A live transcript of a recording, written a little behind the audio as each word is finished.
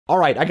All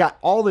right, I got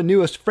all the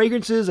newest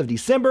fragrances of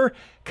December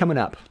coming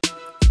up.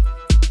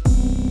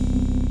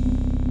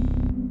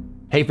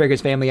 Hey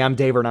Fragrance family, I'm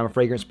David and I'm a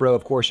fragrance bro,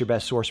 of course your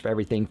best source for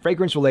everything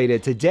fragrance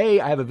related. Today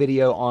I have a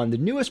video on the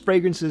newest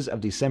fragrances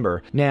of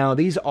December. Now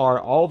these are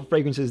all the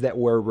fragrances that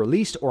were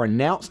released or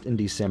announced in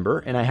December,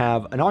 and I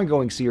have an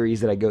ongoing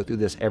series that I go through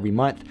this every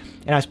month,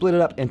 and I split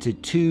it up into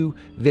 2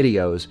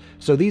 videos.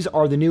 So these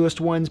are the newest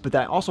ones, but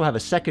I also have a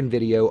second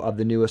video of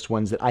the newest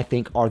ones that I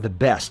think are the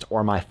best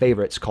or my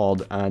favorites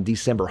called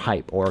December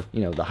Hype, or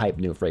the hype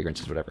new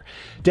fragrances, whatever.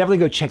 Definitely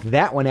go check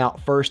that one out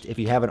first if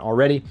you haven't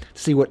already, to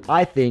see what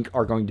I think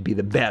are going to be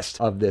the best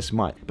of this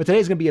month. But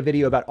today's gonna be a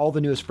video about all the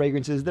newest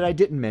fragrances that I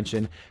didn't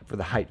mention for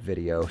the hype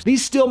video.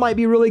 These still might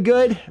be really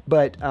good,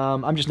 but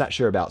I'm just not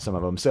sure about some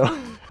of them. So,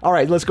 all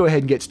right, let's go ahead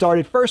and get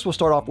started. First, we'll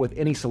start off with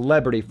any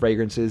celebrity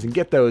fragrances and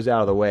get those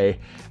out of the way.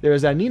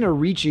 There's a Nina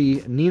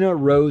Ricci Nina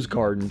Rose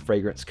Garden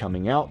fragrance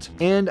coming out.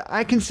 And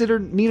I consider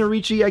Nina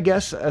Ricci, I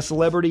guess, a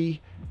celebrity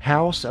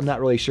house. I'm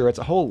not really sure. It's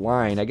a whole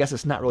line. I guess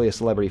it's not really a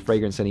celebrity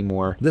fragrance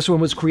anymore. This one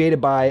was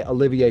created by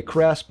Olivier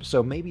Cresp,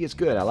 so maybe it's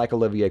good. I like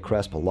Olivier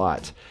Cresp a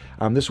lot.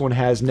 This one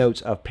has notes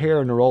of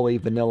pear, neroli,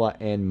 vanilla,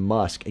 and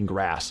musk and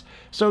grass.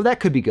 So that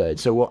could be good.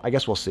 So I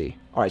guess we'll see.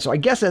 All right, so I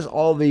guess that's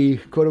all the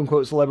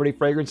quote-unquote celebrity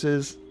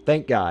fragrances.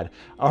 Thank God.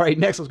 All right,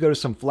 next let's go to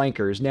some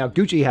flankers. Now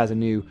Gucci has a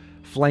new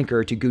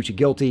flanker to Gucci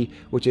Guilty,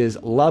 which is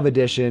Love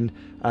Edition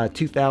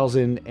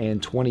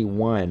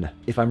 2021,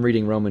 if I'm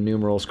reading Roman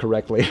numerals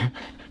correctly.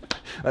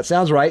 That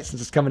sounds right,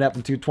 since it's coming up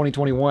into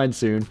 2021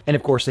 soon. And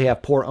of course, they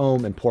have Pour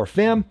Homme and Pour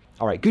Femme.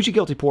 All right, Gucci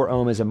Guilty Pour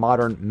Homme is a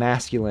modern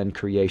masculine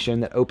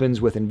creation that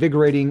opens with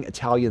invigorating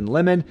Italian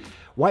lemon,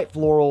 white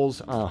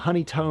florals,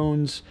 honey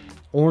tones,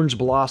 orange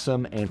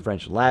blossom, and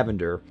French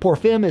lavender. Pour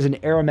Femme is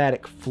an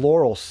aromatic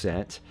floral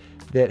scent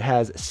that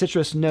has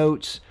citrus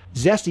notes,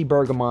 zesty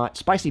bergamot,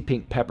 spicy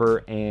pink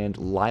pepper, and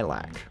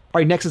lilac. All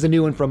right, next is a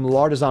new one from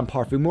L'Artisan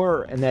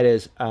Parfumeur, and that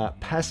is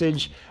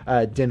Passage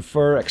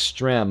d'Enfer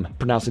Extrême.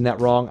 Pronouncing that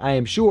wrong, I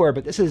am sure,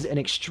 but this is an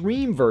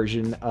extreme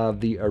version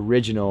of the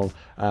original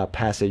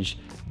Passage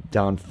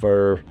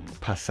d'Enfer,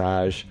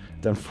 Passage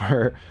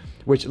d'Enfer,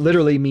 which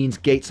literally means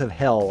gates of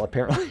hell,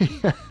 apparently.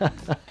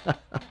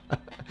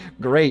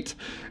 Great.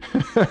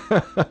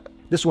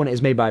 This one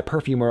is made by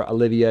perfumer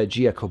Olivia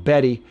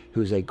Giacobetti,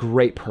 who's a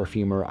great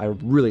perfumer. I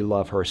really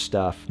love her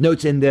stuff.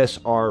 Notes in this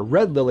are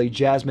red lily,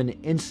 jasmine,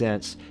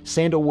 incense,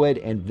 sandalwood,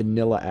 and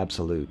vanilla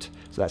absolute.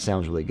 So that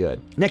sounds really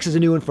good. Next is a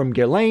new one from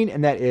Guerlain,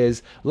 and that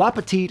is La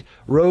Petite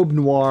Robe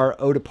Noire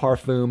Eau de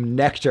Parfum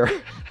Nectar.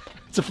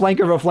 It's a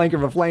flanker of a flanker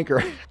of a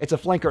flanker. It's a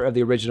flanker of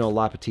the original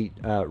La Petite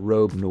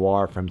Robe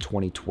Noire from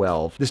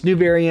 2012. This new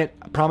variant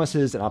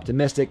promises an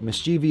optimistic,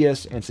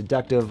 mischievous, and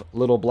seductive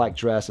little black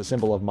dress, a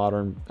symbol of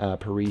modern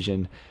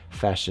Parisian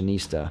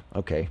fashionista.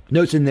 Okay.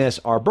 Notes in this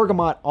are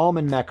bergamot,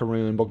 almond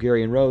macaroon,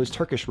 Bulgarian rose,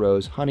 Turkish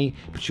rose, honey,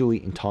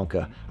 patchouli, and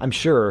tonka. I'm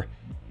sure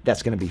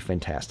that's going to be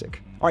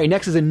fantastic. All right,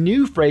 next is a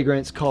new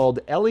fragrance called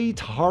Elie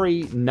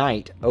Tahari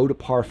Night Eau de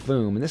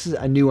Parfum. And this is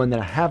a new one that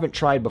I haven't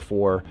tried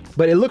before,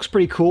 but it looks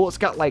pretty cool. It's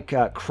got like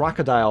a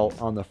crocodile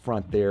on the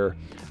front there.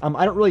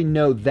 I don't really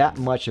know that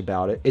much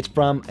about it. It's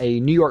from a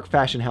New York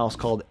fashion house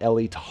called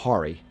Elie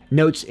Tahari.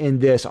 Notes in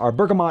this are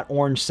bergamot,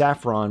 orange,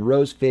 saffron,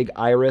 rose, fig,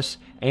 iris,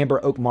 amber,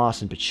 oak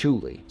moss, and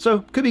patchouli. So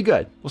could be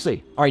good. We'll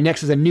see. All right,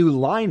 next is a new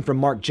line from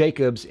Marc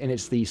Jacobs, and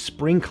it's the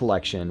Spring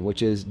Collection,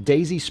 which is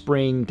Daisy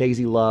Spring,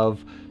 Daisy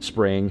Love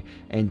Spring,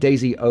 and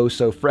Daisy Oh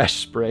So Fresh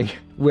Spring,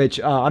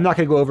 which I'm not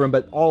going to go over them,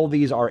 but all of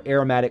these are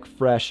aromatic,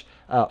 fresh,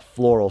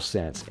 floral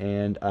scents.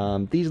 And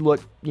these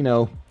look, kind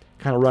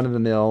of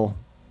run-of-the-mill,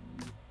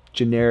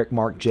 generic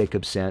Marc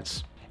Jacobs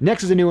scents.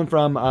 Next is a new one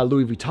from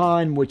Louis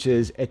Vuitton, which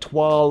is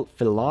Étoile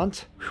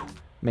Filante. Whew,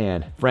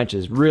 man, French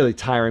is really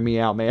tiring me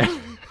out, man.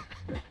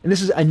 And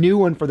this is a new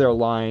one for their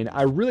line.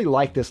 I really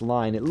like this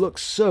line. It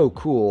looks so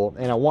cool,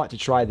 and I want to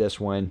try this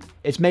one.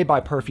 It's made by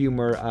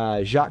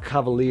perfumer Jacques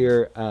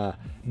Cavalier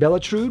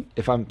Belletrude,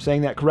 if I'm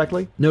saying that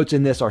correctly. Notes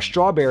in this are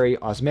strawberry,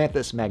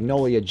 osmanthus,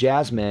 magnolia,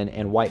 jasmine,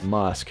 and white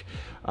musk.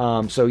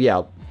 So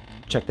yeah,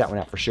 check that one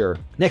out for sure.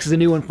 Next is a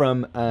new one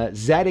from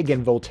Zadig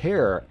and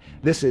Voltaire.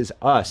 This is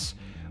Us,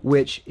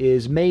 which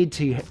is made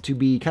to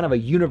be kind of a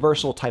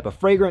universal type of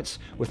fragrance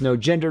with no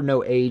gender,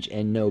 no age,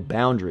 and no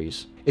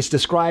boundaries. It's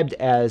described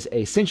as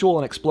a sensual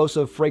and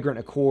explosive fragrant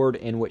accord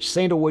in which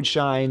sandalwood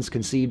shines,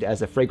 conceived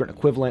as a fragrant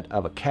equivalent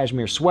of a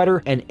cashmere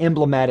sweater, an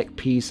emblematic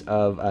piece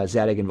of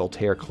Zadig and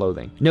Voltaire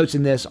clothing. Notes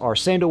in this are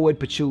sandalwood,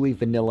 patchouli,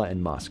 vanilla,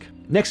 and musk.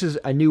 Next is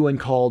a new one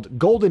called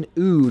Golden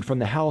Oud from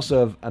the house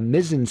of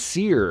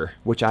Mise-en-Cere,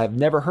 which I've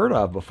never heard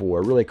of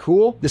before. Really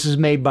cool. This is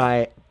made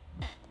by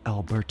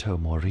Alberto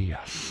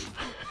Morillas.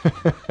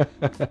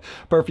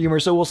 Perfumer,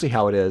 so we'll see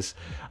how it is.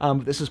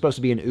 This is supposed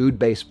to be an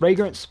oud-based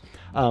fragrance.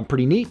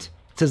 Pretty neat.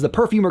 It says the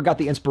perfumer got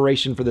the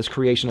inspiration for this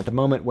creation at the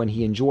moment when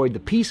he enjoyed the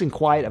peace and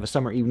quiet of a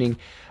summer evening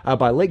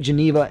by Lake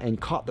Geneva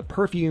and caught the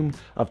perfume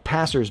of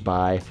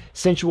passers-by,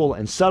 sensual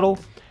and subtle,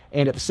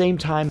 and at the same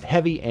time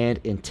heavy and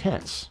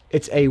intense.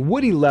 It's a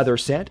woody leather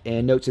scent,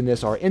 and notes in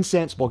this are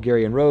incense,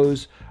 Bulgarian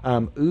rose,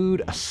 oud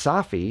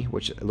asafi,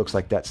 which looks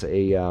like that's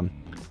a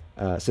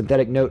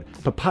synthetic note,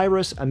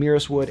 papyrus,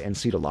 amyris wood, and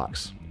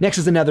cedarlox. Next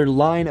is another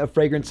line of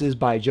fragrances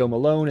by Joe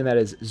Malone, and that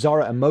is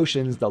Zara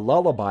Emotions, the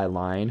Lullaby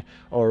line,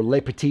 or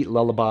Le Petit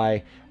Lullaby,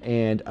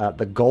 and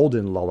the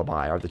Golden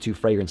Lullaby are the two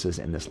fragrances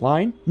in this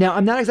line. Now,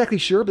 I'm not exactly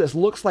sure, but this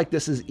looks like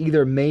this is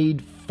either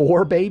made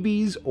for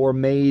babies or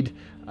made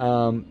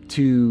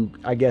to,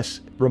 I guess,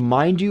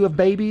 remind you of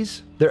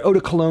babies. They're eau de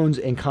colognes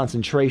in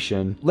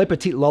concentration. Le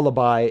Petit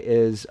Lullaby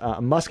is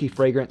a musky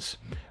fragrance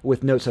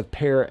with notes of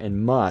pear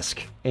and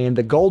musk. And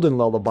the Golden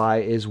Lullaby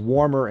is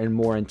warmer and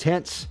more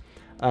intense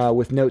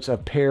with notes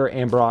of pear,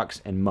 ambrox,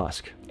 and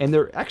musk. And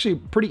they're actually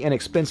pretty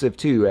inexpensive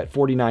too at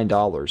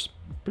 $49.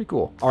 Pretty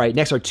cool. All right,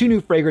 next are two new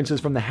fragrances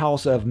from the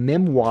house of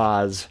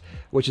Memoise,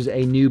 which is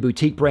a new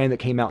boutique brand that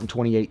came out in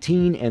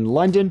 2018 in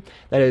London.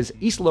 That is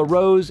Isla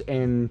Rose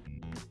and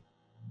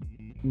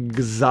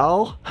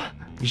Gazal.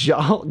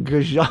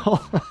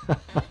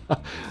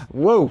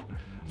 Whoa.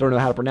 Don't know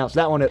how to pronounce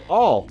that one at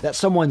all. That's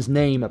someone's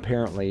name,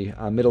 apparently.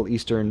 A Middle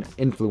Eastern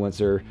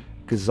influencer,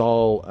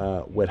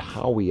 Ghazal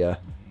Wedhawiya.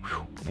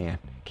 Man,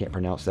 can't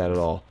pronounce that at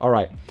all. All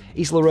right.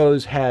 Isla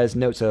Rose has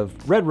notes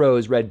of red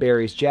rose, red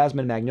berries,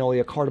 jasmine,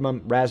 magnolia,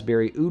 cardamom,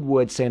 raspberry, oud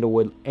wood,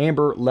 sandalwood,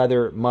 amber,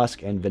 leather,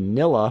 musk, and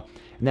vanilla.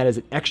 And that is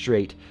an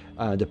extrait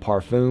de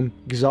parfum.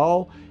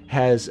 Ghazal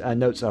has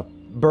notes of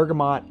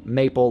bergamot,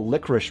 maple,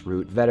 licorice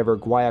root, vetiver,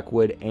 guaiac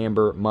wood,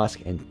 amber,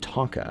 musk, and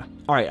tonka.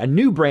 All right, a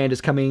new brand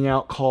is coming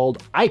out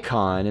called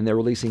Icon, and they're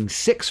releasing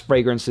 6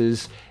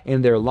 fragrances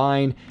in their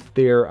line.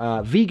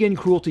 They're vegan,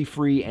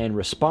 cruelty-free, and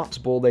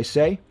responsible, they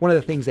say. One of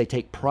the things they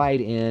take pride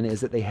in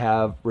is that they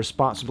have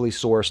responsibly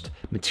sourced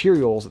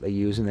materials that they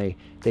use, and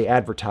they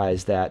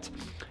advertise that.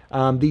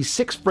 These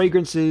 6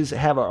 fragrances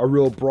have a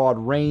real broad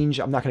range.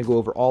 I'm not going to go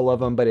over all of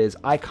them, but it is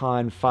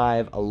Icon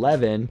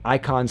 511,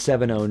 Icon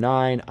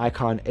 709,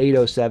 Icon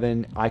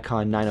 807,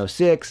 Icon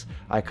 906,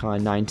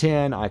 Icon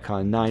 910,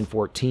 Icon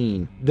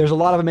 914. There's a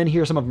lot of them in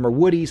here. Some of them are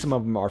woody, some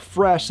of them are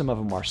fresh, some of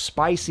them are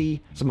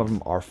spicy, some of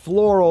them are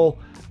floral,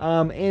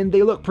 and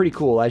they look pretty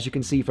cool. As you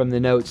can see from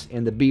the notes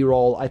in the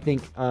B-roll, I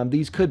think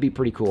these could be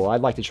pretty cool. I'd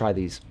like to try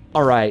these.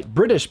 All right,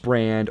 British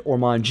brand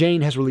Ormond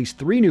Jane has released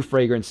 3 new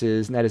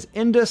fragrances, and that is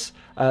Indus,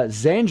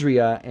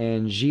 Xandria,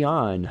 and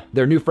Gian.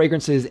 They're new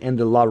fragrances in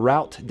the La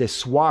Route de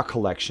Soie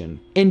collection.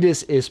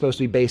 Indus is supposed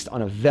to be based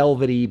on a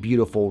velvety,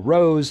 beautiful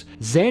rose.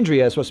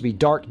 Xandria is supposed to be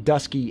dark,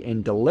 dusky,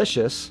 and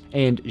delicious.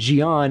 And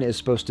Gian is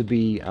supposed to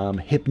be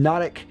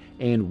hypnotic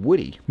and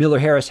woody. Miller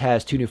Harris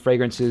has 2 new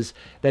fragrances.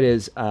 That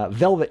is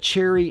Velvet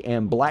Cherry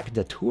and Black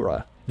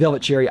Datura.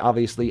 Velvet Cherry,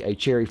 obviously a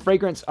cherry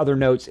fragrance. Other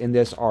notes in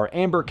this are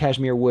amber,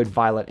 cashmere wood,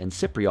 violet, and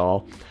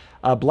cypriol.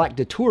 Black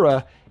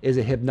Datura is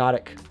a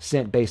hypnotic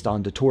scent based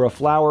on datura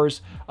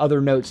flowers. Other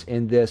notes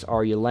in this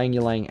are ylang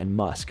ylang and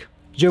musk.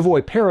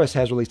 Jovoy Paris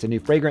has released a new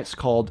fragrance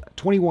called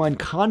 21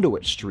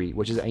 Conduit Street,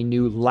 which is a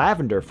new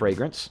lavender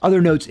fragrance.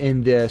 Other notes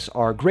in this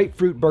are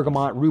grapefruit,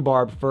 bergamot,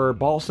 rhubarb, fir,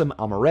 balsam,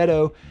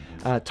 amaretto,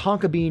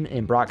 tonka bean,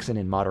 ambroxan,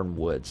 and modern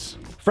woods.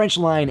 French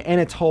line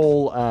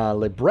Anatole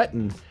Le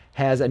Breton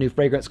has a new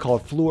fragrance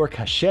called Fleur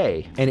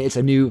Cachée, and it's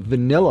a new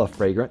vanilla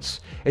fragrance.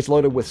 It's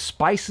loaded with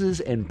spices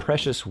and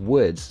precious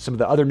woods. Some of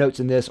the other notes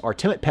in this are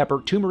timid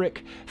pepper,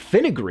 turmeric,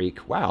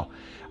 fenugreek, wow,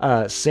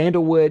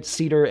 sandalwood,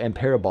 cedar, and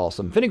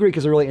parabalsam. Fenugreek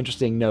is a really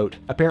interesting note.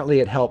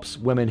 Apparently it helps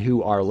women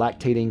who are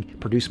lactating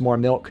produce more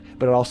milk,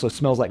 but it also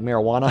smells like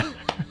marijuana.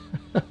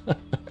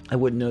 I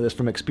wouldn't know this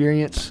from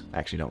experience. I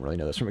actually don't really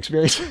know this from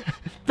experience.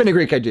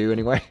 Fenugreek I do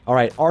anyway. All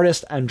right,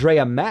 artist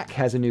Andrea Mack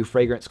has a new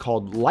fragrance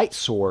called Light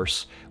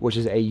Source, which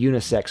is a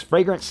unisex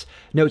fragrance.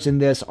 Notes in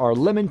this are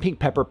lemon, pink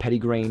pepper,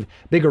 petitgrain,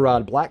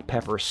 bigarade, black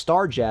pepper,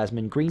 star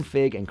jasmine, green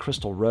fig, and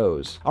crystal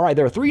rose. All right,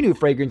 there are 3 new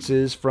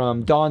fragrances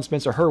from Dawn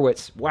Spencer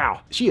Hurwitz.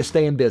 Wow, she is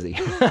staying busy.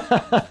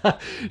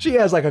 She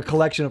has like a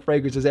collection of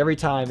fragrances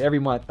every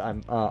month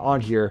I'm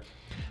on here.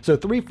 So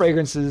 3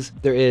 fragrances.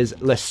 There is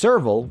Le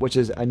Cerveau, which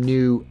is a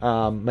new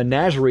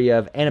menagerie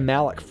of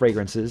animalic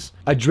fragrances.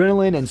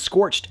 Adrenaline and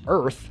Scorched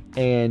Earth,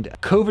 and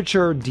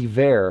Couverture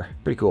d'Hiver.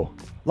 Pretty cool.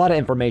 A lot of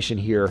information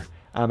here.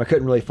 I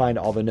couldn't really find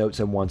all the notes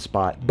in one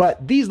spot,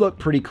 but these look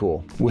pretty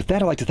cool. With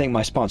that, I'd like to thank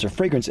my sponsor,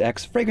 Fragrance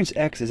X. Fragrance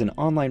X is an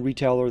online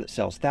retailer that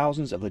sells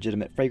thousands of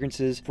legitimate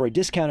fragrances for a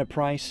discounted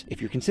price.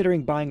 If you're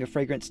considering buying a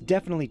fragrance,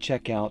 definitely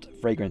check out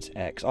Fragrance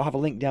X. I'll have a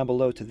link down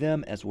below to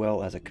them as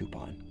well as a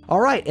coupon. All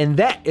right, and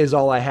that is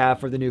all I have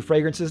for the new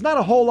fragrances. Not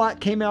a whole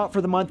lot came out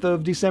for the month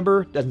of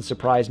December. Doesn't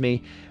surprise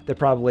me. They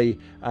probably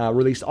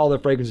released all their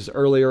fragrances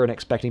earlier and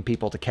expecting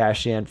people to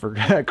cash in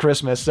for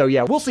Christmas. So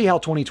yeah, we'll see how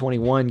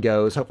 2021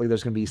 goes. Hopefully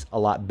there's going to be a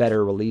lot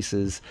better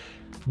releases.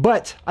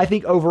 But I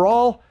think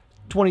overall,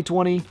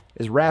 2020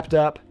 is wrapped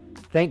up.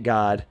 Thank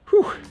God.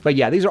 Whew. But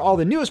yeah, these are all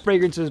the newest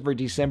fragrances for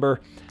December.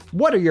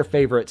 What are your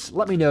favorites?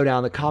 Let me know down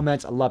in the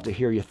comments. I'd love to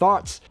hear your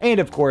thoughts. And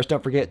of course,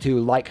 don't forget to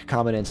like,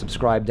 comment, and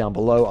subscribe down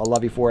below. I'll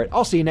love you for it.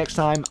 I'll see you next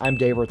time. I'm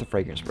Dave with the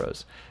Fragrance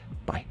Bros.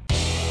 Bye.